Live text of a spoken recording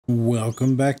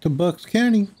Welcome back to Bucks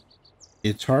County.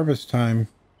 It's harvest time.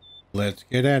 Let's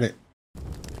get at it.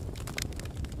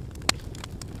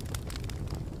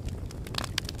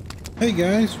 Hey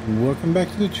guys, welcome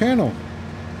back to the channel.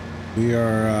 We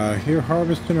are here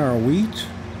harvesting our wheat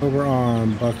over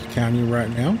on Bucks County right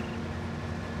now.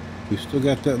 We've still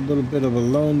got that little bit of a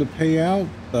loan to pay out,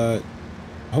 but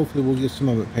hopefully we'll get some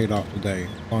of it paid off today,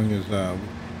 as long as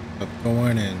we keep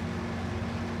going, and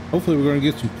hopefully we're going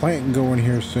to get some planting going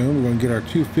here soon. We're going to get our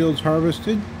 2 fields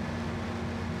harvested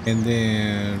and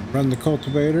then run the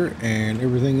cultivator and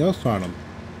everything else on them.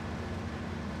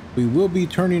 We will be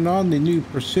turning on the new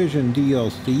precision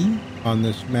DLC on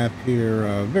this map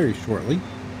here very shortly.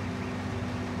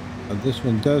 This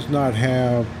one does not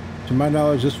have, to my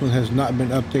knowledge, this one has not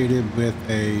been updated with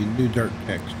a new dirt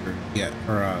texture yet,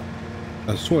 or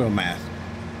a soil mask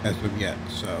as of yet.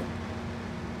 So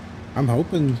I'm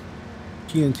hoping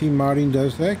TNT modding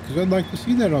does that, because I'd like to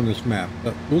see that on this map,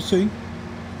 but we'll see.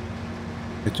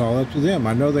 It's all up to them.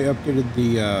 I know they updated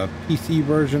the PC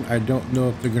version. I don't know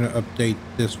if they're going to update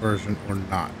this version or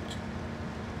not.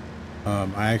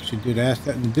 I actually did ask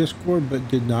that in the Discord, but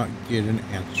did not get an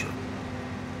answer.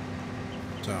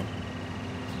 So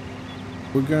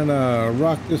we're gonna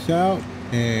rock this out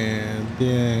and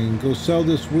then go sell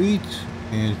this wheat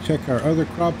and check our other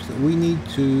crops that we need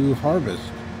to harvest.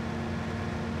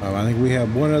 I think we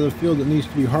have one other field that needs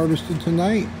to be harvested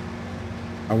tonight.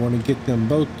 I want to get them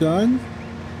both done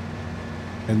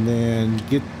and then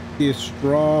get this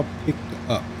straw picked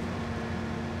up.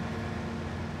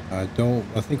 I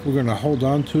think we're going to hold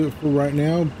on to it for right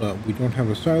now, but we don't have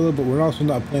a silo, but we're also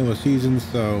not playing with seasons,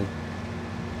 so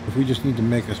if we just need to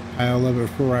make a pile of it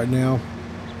for right now,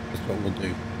 that's what we'll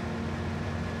do.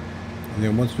 And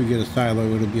then once we get a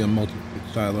silo, it'll be a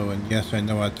multi-fruit silo. And yes, I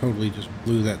know I totally just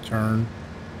blew that turn.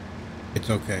 It's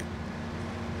okay.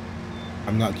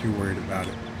 I'm not too worried about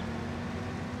it.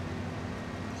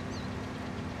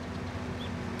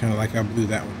 Kind of like I blew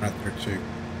that one right there too.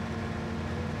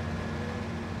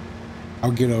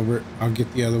 I'll get over it. I'll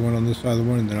get the other one on this other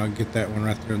one, and then I'll get that one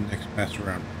right there in the next pass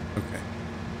around. Okay.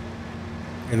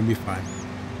 It'll be fine.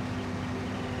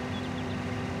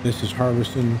 This is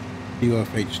harvesting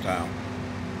UFH style.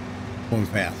 Going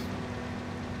fast.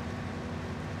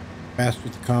 Fast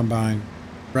with the combine.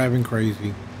 Driving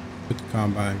crazy with the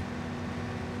combine.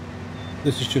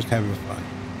 This is just having fun.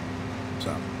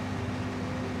 So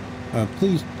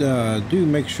please do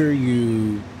make sure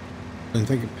you, and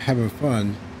think of having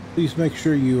fun, please make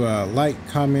sure you like,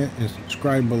 comment, and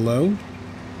subscribe below.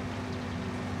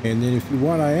 And then if you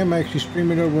want, I am actually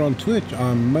streaming over on Twitch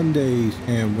on Mondays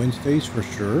and Wednesdays for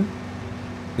sure.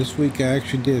 This week I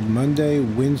actually did Monday,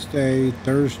 Wednesday,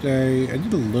 Thursday. I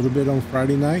did a little bit on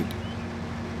Friday night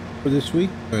for this week,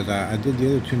 but I did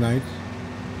the other 2 nights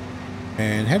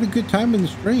and had a good time in the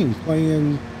stream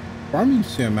playing Farming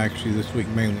Sim. Actually this week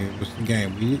mainly it was the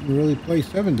game. We didn't really play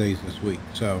 7 days this week,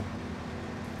 so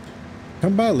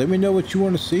come by, let me know what you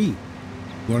want to see.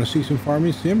 You want to see some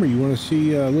Farming Sim, or you want to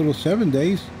see a little 7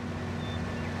 days?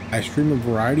 I stream a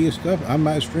variety of stuff. I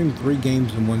might stream 3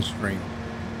 games in one stream.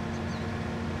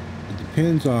 It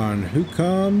depends on who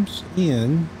comes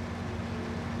in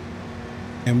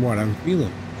and what I'm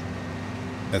feeling.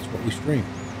 That's what we stream.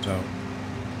 So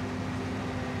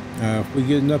if we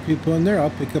get enough people in there, I'll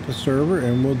pick up a server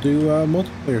and we'll do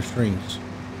multiplayer streams.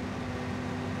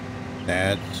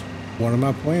 That's one of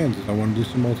my plans, is I want to do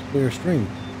some multiplayer stream.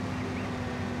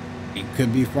 It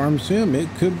could be Farm Sim, it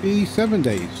could be 7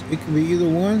 days, it could be either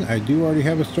one. I do already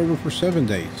have a server for 7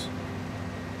 days.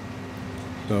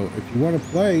 So if you want to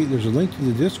play, there's a link to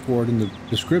the Discord in the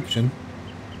description.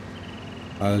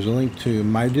 There's a link to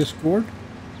my Discord,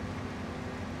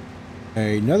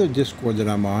 another Discord that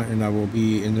I'm on, and I will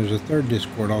be, and there's a third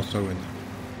Discord also in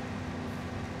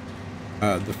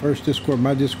there. The first Discord,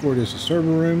 my Discord, is a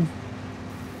server room.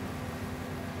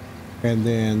 And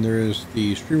then there is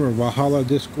the Streamer Valhalla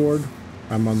Discord.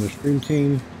 I'm on the stream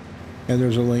team. And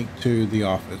there's a link to the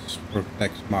office for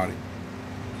Bex Modding,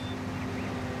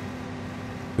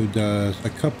 who does a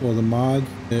couple of the mods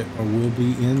that will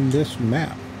be in this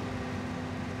map.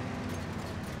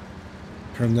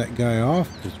 Turn that guy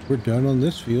off because we're done on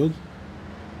this field.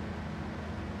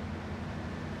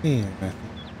 And I think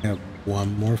we have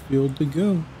one more field to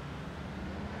go.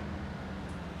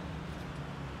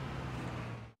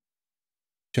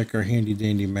 Check our handy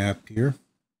dandy map here.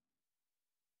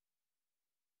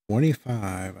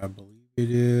 25, I believe it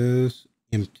is,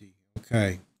 empty.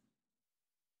 Okay.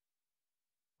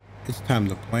 It's time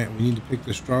to plant. We need to pick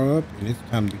the straw up, and it's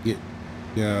time to get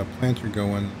the planter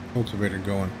going, cultivator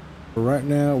going. But right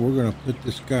now, we're going to put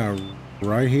this guy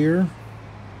right here.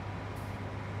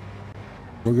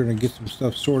 We're going to get some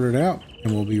stuff sorted out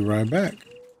and we'll be right back.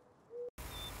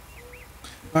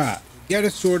 All right, we got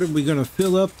it sorted. We're going to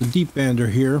fill up the deep ender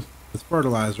here with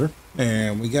fertilizer,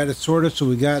 and we got it sorted. So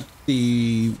we got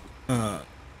the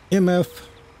MF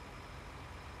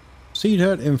seed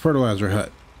hut and fertilizer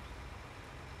hut.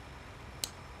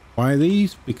 Why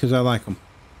these? Because I like them.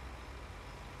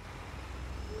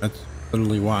 That's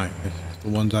literally why. It's the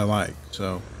ones I like,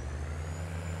 so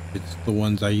it's the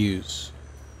ones I use.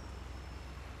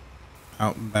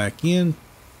 Out and back in.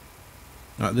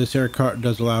 This air cart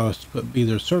does allow us to put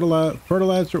either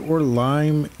fertilizer or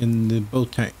lime in the both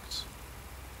tanks,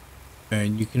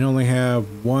 and you can only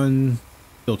have one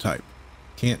field type.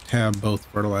 Can't have both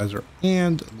fertilizer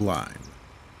and lime.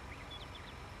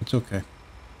 It's okay.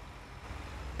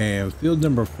 And field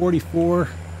number 44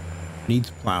 needs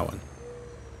plowing,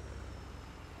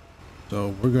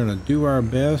 so we're gonna do our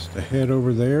best to head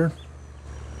over there.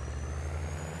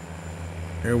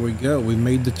 There we go. We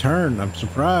made the turn. I'm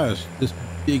surprised this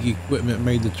big equipment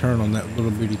made the turn on that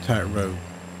little bitty tight road.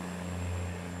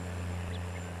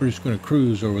 We're just going to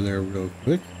cruise over there real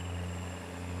quick.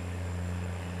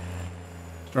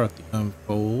 Start the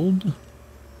unfold.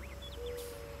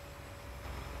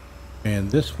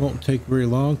 And this won't take very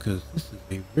long because this is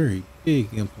a very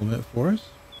big implement for us.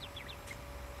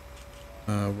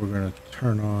 We're going to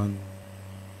turn on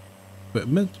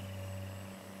equipment.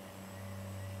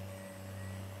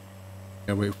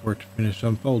 Gotta wait for it to finish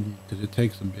unfolding because it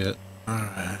takes a bit.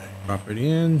 Alright, drop it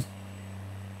in.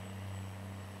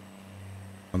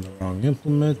 On the wrong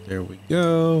implement. There we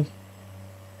go.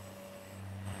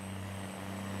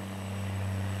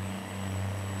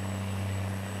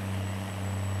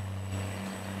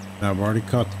 Now I've already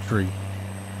caught the tree.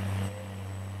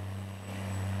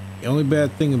 The only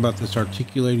bad thing about this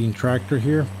articulating tractor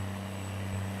here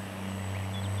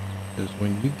is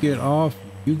when you get off,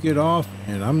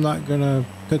 and I'm not gonna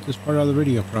cut this part out of the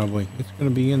video. Probably it's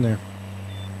gonna be in there.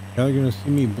 Y'all gonna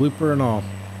see me blooper and all.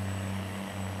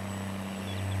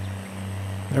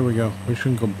 There we go. We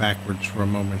shouldn't go backwards for a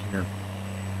moment here.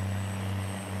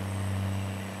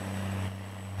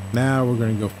 Now we're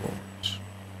gonna go forwards.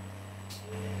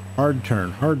 Hard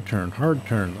turn, hard turn, hard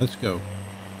turn. Let's go.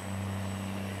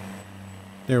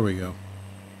 There we go.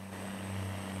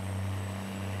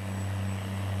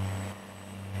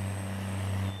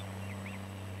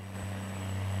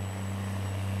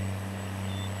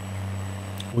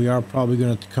 We are probably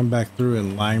going to come back through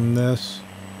and lime this.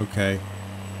 Okay.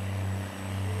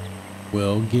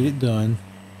 We'll get it done.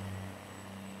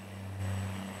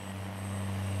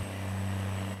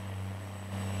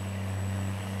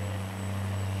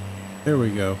 There we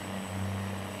go.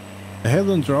 The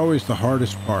headlands are always the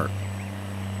hardest part.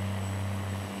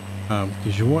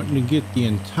 Because you're wanting to get the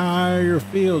entire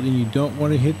field and you don't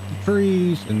want to hit the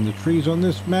trees. And the trees on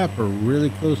this map are really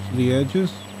close to the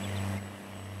edges.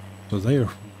 So they are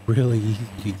really easy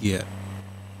to get.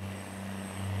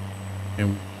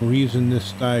 And we're using this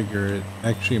stagger, it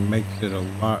actually makes it a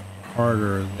lot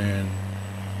harder than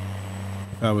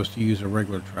if I was to use a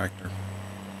regular tractor.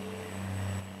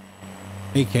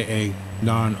 AKA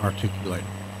non-articulated.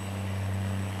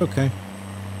 Okay.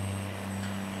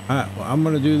 Alright, well I'm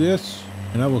going to do this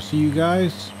and I will see you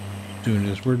guys as soon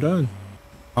as we're done.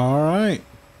 Alright,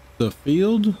 the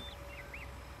field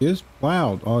is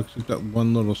plowed, all except that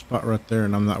one little spot right there,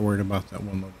 and I'm not worried about that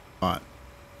one little spot.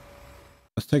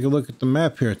 Let's take a look at the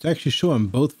map here. It's actually showing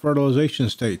both fertilization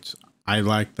states. I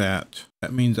like that.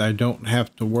 That means I don't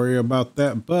have to worry about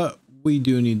that, but we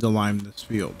do need to lime this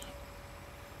field.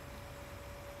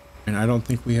 And I don't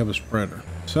think we have a spreader.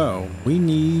 So we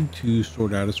need to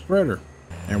sort out a spreader.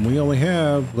 And we only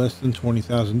have less than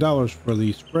 $20,000 for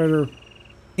the spreader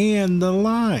and the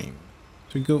lime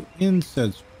to go in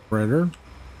said spreader.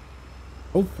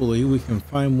 Hopefully we can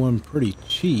find one pretty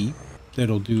cheap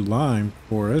that'll do lime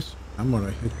for us. I'm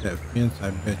gonna hit that fence, I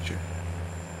bet you.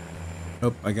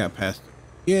 Nope, I got past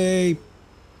it. Yay!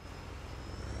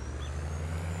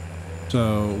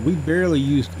 So we barely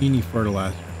used any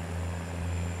fertilizer.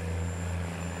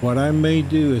 What I may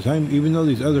do is, even though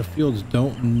these other fields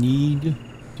don't need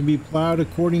to be plowed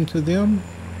according to them,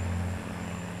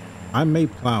 I may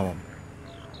plow them.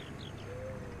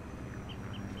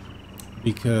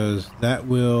 Because that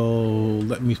will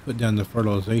let me put down the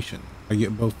fertilization. If I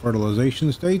get both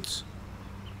fertilization states,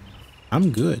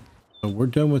 I'm good. So we're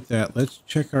done with that. Let's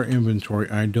check our inventory.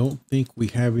 I don't think we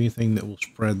have anything that will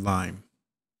spread lime.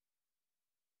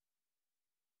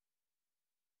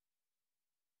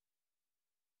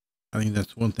 I think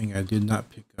that's one thing I did not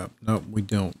pick up. No, we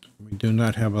don't. We do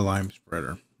not have a lime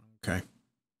spreader. Okay.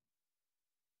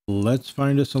 Let's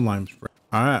find us a lime spreader.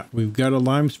 All right, we've got a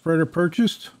lime spreader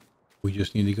purchased. We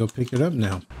just need to go pick it up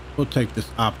now. We'll take this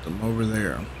Optum over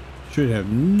there. Should have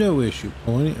no issue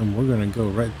pulling it, and we're going to go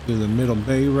right through the middle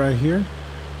bay right here.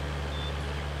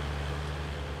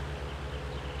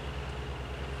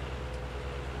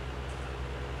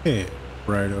 Okay,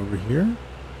 right over here.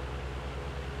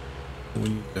 We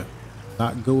need to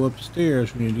not go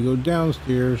upstairs. We need to go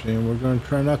downstairs, and we're going to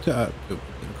try not to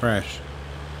crash.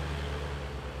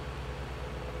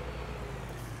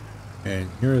 And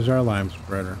here's our lime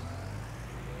spreader.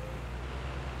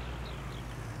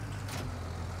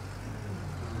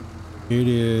 It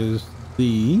is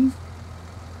the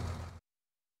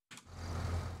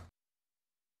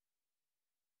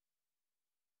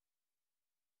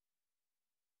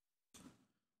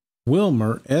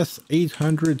Wilmer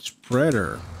S800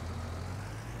 spreader.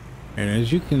 And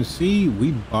as you can see,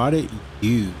 we bought it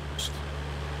used.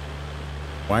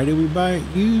 Why did we buy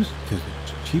it used? Because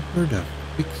it's cheaper to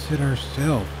fix it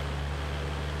ourselves.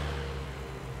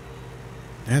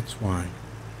 That's why.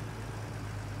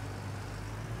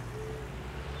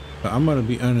 But I'm going to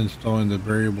be uninstalling the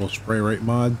variable spray rate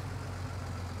mod.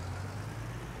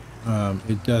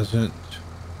 It doesn't,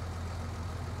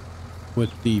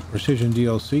 with the precision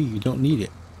DLC, you don't need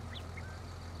it.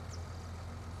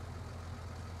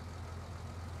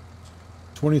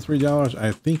 $23,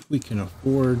 I think we can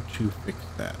afford to fix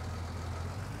that.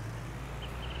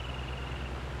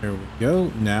 There we go.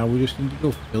 Now we just need to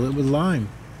go fill it with lime.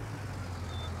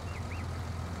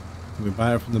 Can we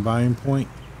buy it from the buying point?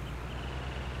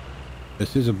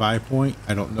 This is a buy point.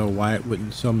 I don't know why it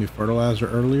wouldn't sell me fertilizer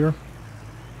earlier.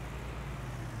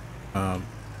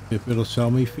 If it'll sell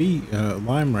me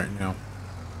lime right now.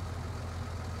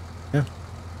 Yeah.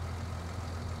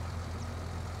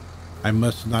 I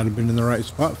must not have been in the right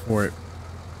spot for it.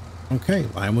 Okay,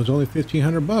 lime was only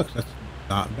 $1,500. That's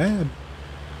not bad.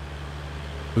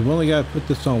 We've only got to put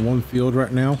this on one field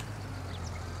right now.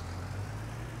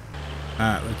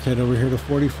 Alright, let's head over here to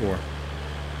 44.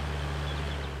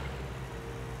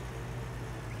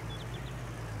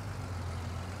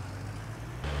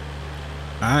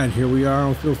 Alright, here we are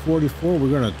on field 44. We're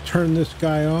going to turn this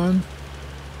guy on.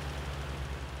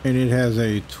 And it has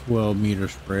a 12-meter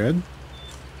spread.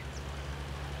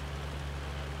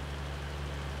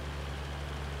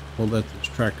 We'll let this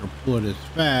tractor pull it as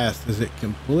fast as it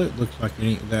can pull it. Looks like it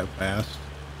ain't that fast.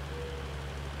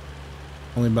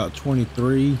 Only about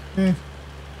 23. We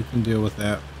can deal with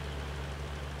that.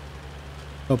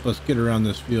 Help us get around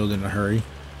this field in a hurry.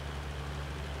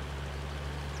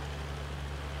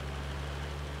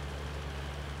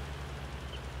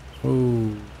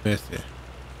 Oh, Bessie.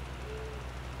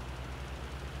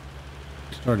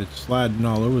 Started sliding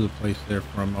all over the place there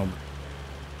for a moment.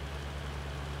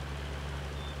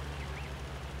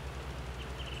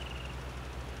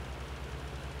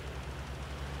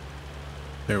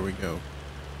 There we go.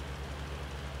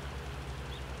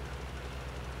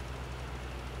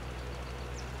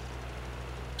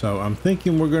 So I'm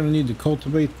thinking we're going to need to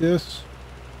cultivate this.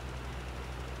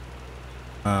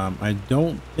 I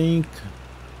don't think.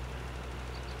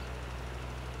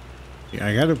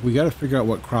 Yeah, we gotta figure out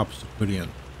what crops to put in.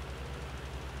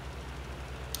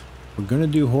 We're gonna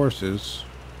do horses.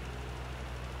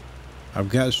 I've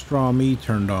got straw meat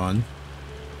turned on.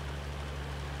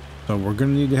 So we're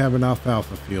gonna need to have an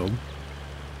alfalfa field.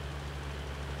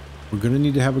 We're gonna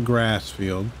need to have a grass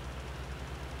field.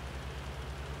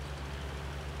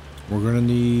 We're gonna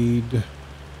need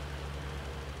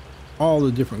all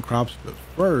the different crops, but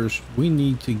first we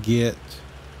need to get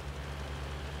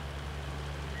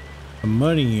some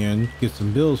money in, get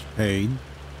some bills paid,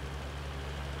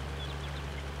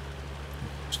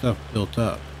 stuff built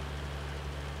up.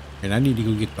 And I need to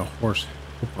go get the horse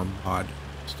helper mod,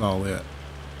 install it.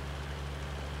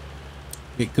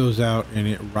 It goes out and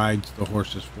it rides the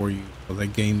horses for you, so they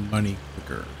gain money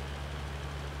quicker,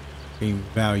 gain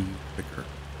value quicker.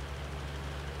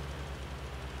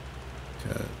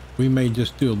 Because we may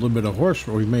just do a little bit of horse,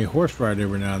 or we may horse ride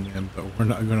every now and then, but we're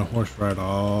not going to horse ride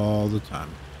all the time.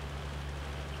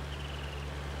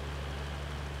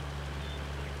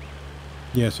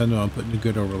 Yes, I know I'm putting a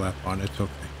good overlap on. It's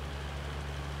okay.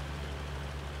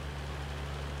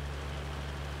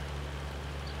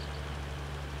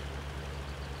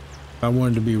 If I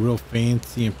wanted to be real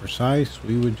fancy and precise,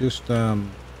 we would just turn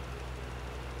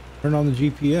on the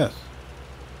GPS.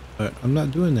 But I'm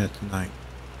not doing that tonight.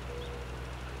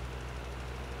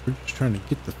 We're just trying to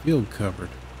get the field covered.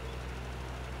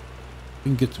 We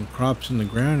can get some crops in the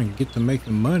ground and get to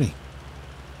making money.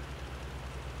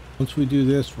 Once we do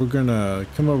this, we're gonna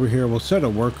come over here. We'll set a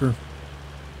worker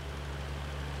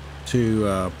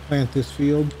to plant this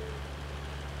field.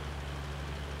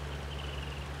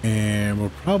 And we're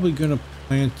probably going to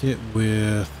plant it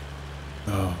with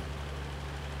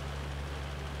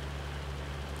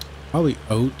probably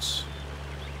oats,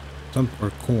 or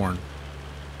corn.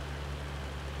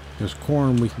 Because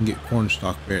corn, we can get corn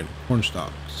stalks.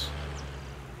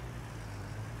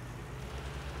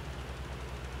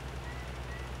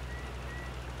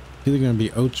 It's either going to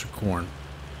be oats or corn.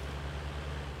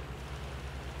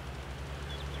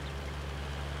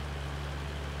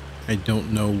 I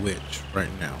don't know which right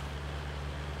now.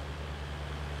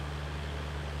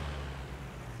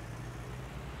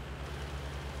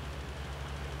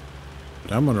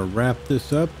 But I'm going to wrap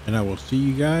this up and I will see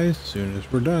you guys as soon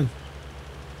as we're done.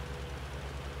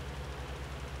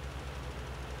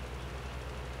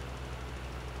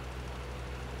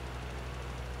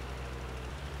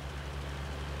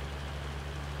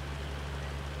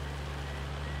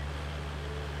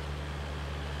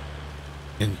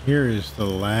 And here is the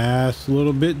last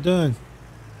little bit done.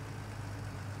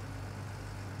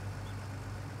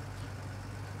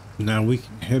 Now we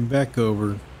can head back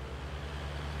over,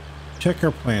 check our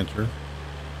planter,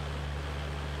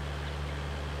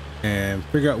 and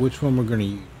figure out which one we're going to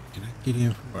use. Can I get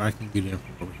in from, I can get in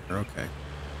from over here. Okay.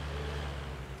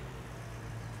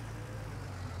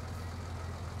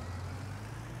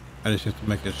 I just have to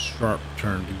make a sharp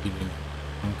turn to get in.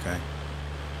 Okay.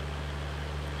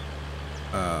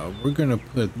 We're gonna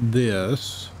put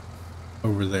this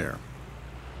over there.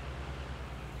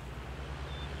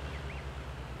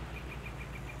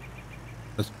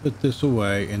 Let's put this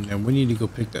away, and then we need to go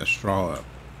pick that straw up.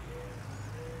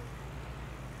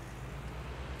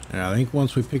 And I think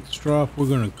once we pick the straw up, we're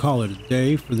gonna call it a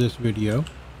day for this video.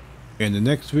 In the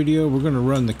next video, we're gonna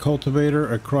run the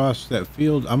cultivator across that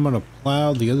field. I'm gonna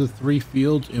plow the other 3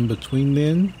 fields in between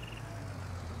then.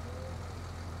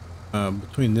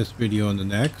 Between this video and the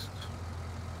next.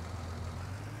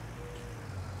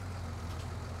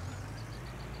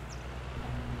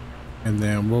 And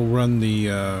then we'll run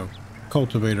the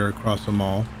cultivator across them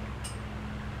all.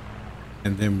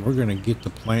 And then we're going to get to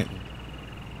planting.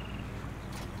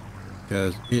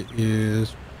 Because it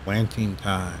is planting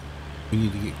time. We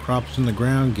need to get crops in the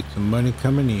ground, get some money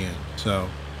coming in. So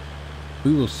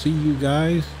we will see you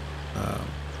guys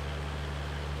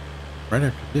right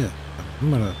after this. I'm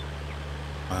going to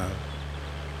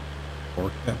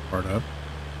work that part up.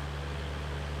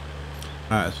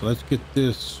 Alright, so let's get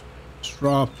this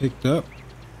straw picked up.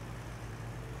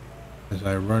 As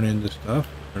I run into stuff,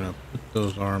 we're gonna put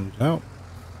those arms out,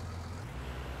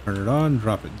 turn it on,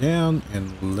 drop it down,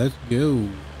 and let's go.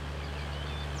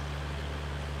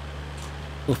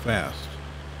 Go fast.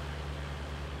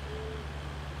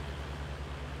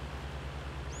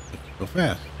 Let's go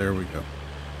fast. There we go.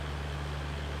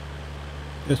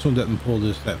 This one doesn't pull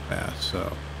this that fast,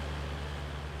 so.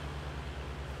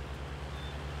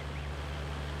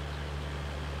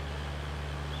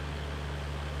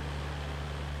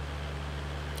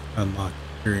 Unlock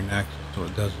carrying access so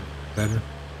it does it better.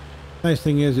 Nice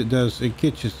thing is it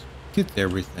gets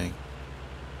everything.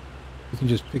 You can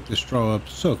just pick the straw up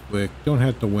so quick, don't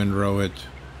have to windrow it.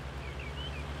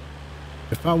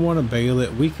 If I want to bale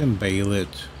it, we can bale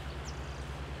it.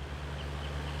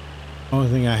 Only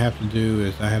thing I have to do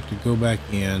is I have to go back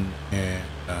in and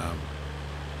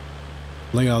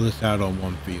lay all this out on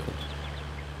one field,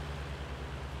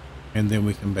 and then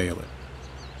we can bale it.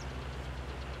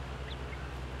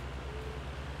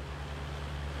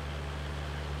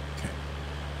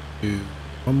 Do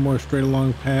one more straight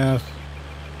along path,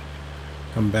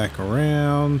 come back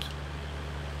around,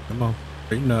 come on,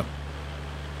 straighten up,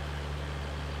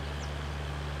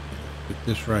 get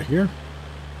this right here,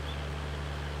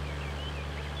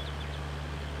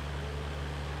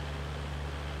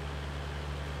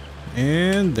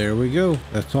 and there we go.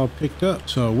 That's all picked up.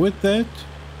 So with that,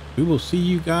 we will see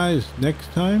you guys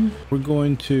next time. We're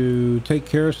going to take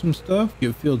care of some stuff,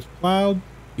 get fields plowed,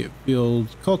 get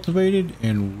fields cultivated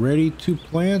and ready to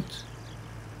plant.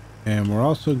 And we're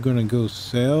also going to go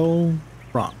sell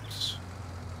crops.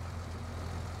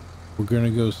 We're going to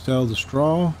go sell the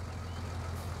straw,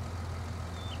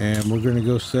 and we're going to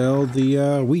go sell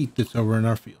the wheat that's over in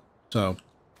our field. So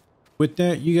with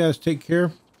that, you guys take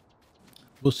care.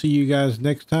 We'll see you guys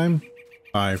next time.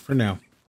 Bye for now.